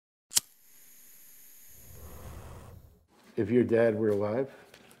If your dad were alive,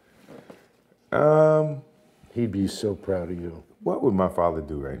 he'd be so proud of you. What would my father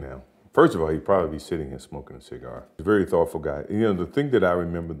do right now? First of all, he'd probably be sitting here smoking a cigar. He's a very thoughtful guy. You know, the thing that I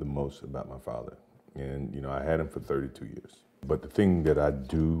remember the most about my father, and, you know, I had him for 32 years, but the thing that I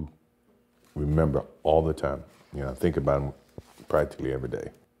do remember all the time, you know, I think about him practically every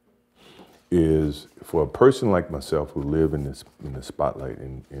day, is for a person like myself who live in the spotlight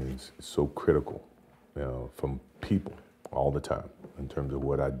and is so critical, you know, from people all the time in terms of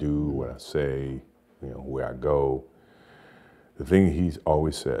what I do, what I say, you know, where I go. The thing he's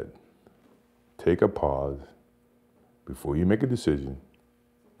always said, take a pause before you make a decision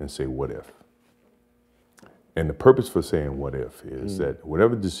and say, what if? And the purpose for saying what if is that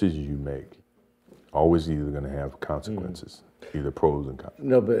whatever decision you make, always either going to have consequences, either pros and cons.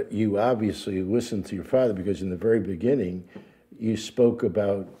 No, but you obviously listened to your father, because in the very beginning, you spoke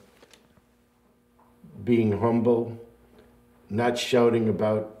about being humble, not shouting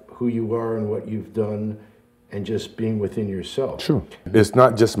about who you are and what you've done, and just being within yourself. Sure. It's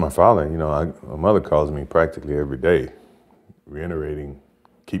not just my father. You know, my mother calls me practically every day, reiterating,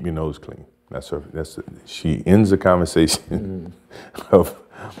 keep your nose clean. That's her. She ends the conversation of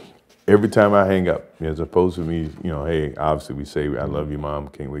every time I hang up, as opposed to me, you know, hey, obviously we say, I love you, Mom,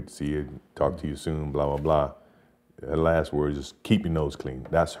 can't wait to see you, talk to you soon, blah, blah, blah. Her last word is keep your nose clean.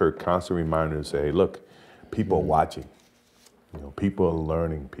 That's her constant reminder to say, hey, look, people are watching. You know, people are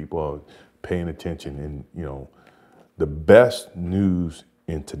learning, people are paying attention, and, you know, the best news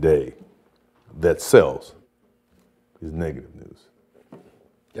in today that sells is negative news.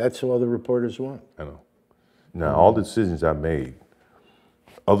 That's all the reporters want. I know. Now, all the decisions I made,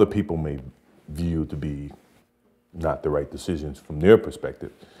 other people may view to be not the right decisions from their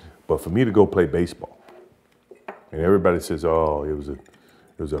perspective, but for me to go play baseball, and everybody says, oh,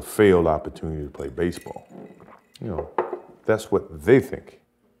 it was a failed opportunity to play baseball. You know, that's what they think.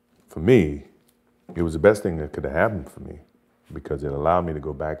 For me, it was the best thing that could have happened for me, because it allowed me to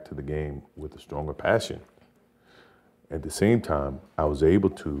go back to the game with a stronger passion. At the same time, I was able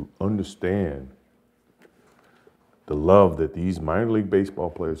to understand the love that these minor league baseball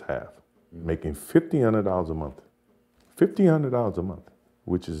players have, making $1,500 a month. $1,500 a month,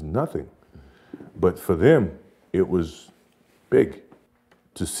 which is nothing. But for them, it was big.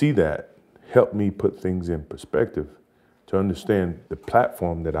 To see that helped me put things in perspective, to understand the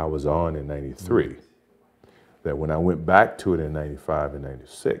platform that I was on in '93, that when I went back to it in '95 and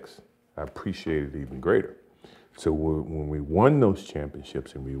 '96, I appreciated it even greater. So when we won those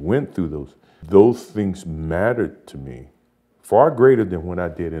championships and we went through those things mattered to me far greater than what I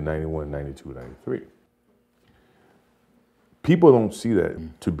did in '91, '92, '93. People don't see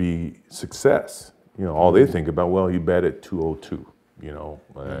that to be success. You know, all they think about, well, he batted .202, you know,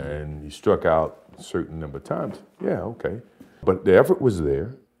 and he struck out a certain number of times. Yeah, okay. But the effort was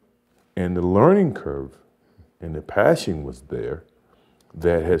there, and the learning curve and the passion was there,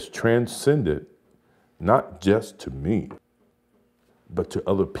 that has transcended not just to me, but to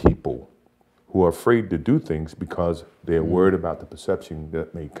other people who are afraid to do things because they're worried about the perception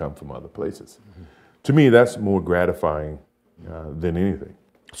that may come from other places. To me, that's more gratifying than anything.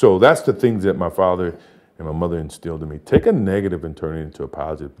 So that's the things that my father and my mother instilled in me. Take a negative and turn it into a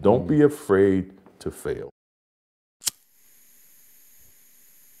positive. Don't be afraid to fail.